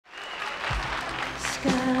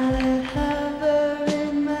Scarlet hover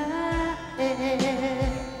in my hair,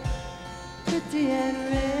 pretty and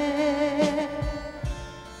red,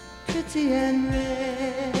 pretty and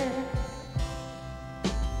red.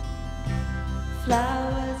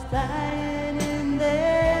 Flowers dying in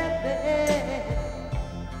their bed.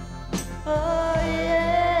 Oh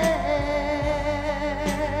yeah.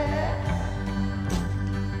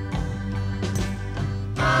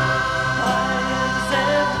 Why is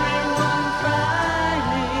everyone crying?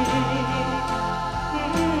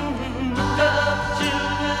 Look up,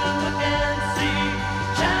 children, look and see,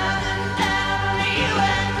 shining down on you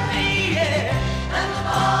and me, yeah. And the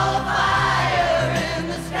ball of fire in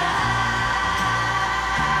the sky,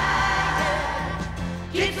 yeah.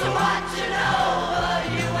 Keeps a watching over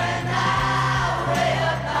you and I way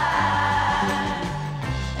up high.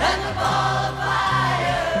 And the ball of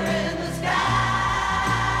fire in the sky,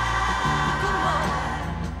 come on,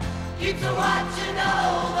 keeps a watching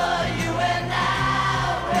over you and I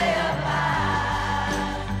way up high.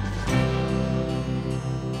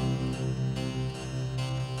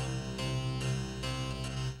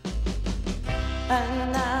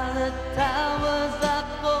 And now the towers are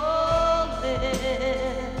falling,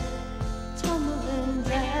 tumbling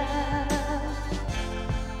down,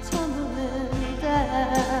 tumbling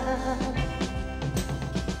down.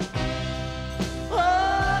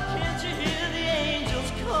 Oh, can't you hear the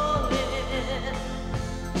angels calling?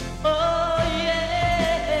 Oh yeah.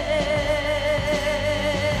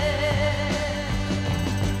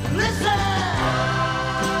 Listen.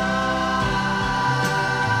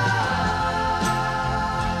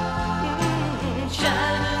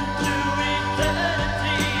 Shining through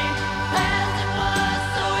eternity, as it was,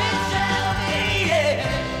 so it shall be,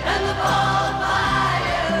 yeah. And the ball of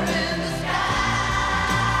fire in the sky,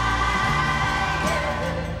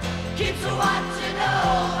 yeah. Keeps a watching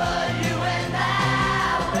over you and I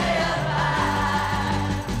way up high,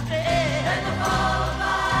 yeah. And the ball of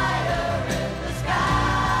fire in the sky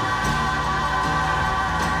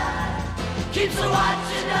keeps a watching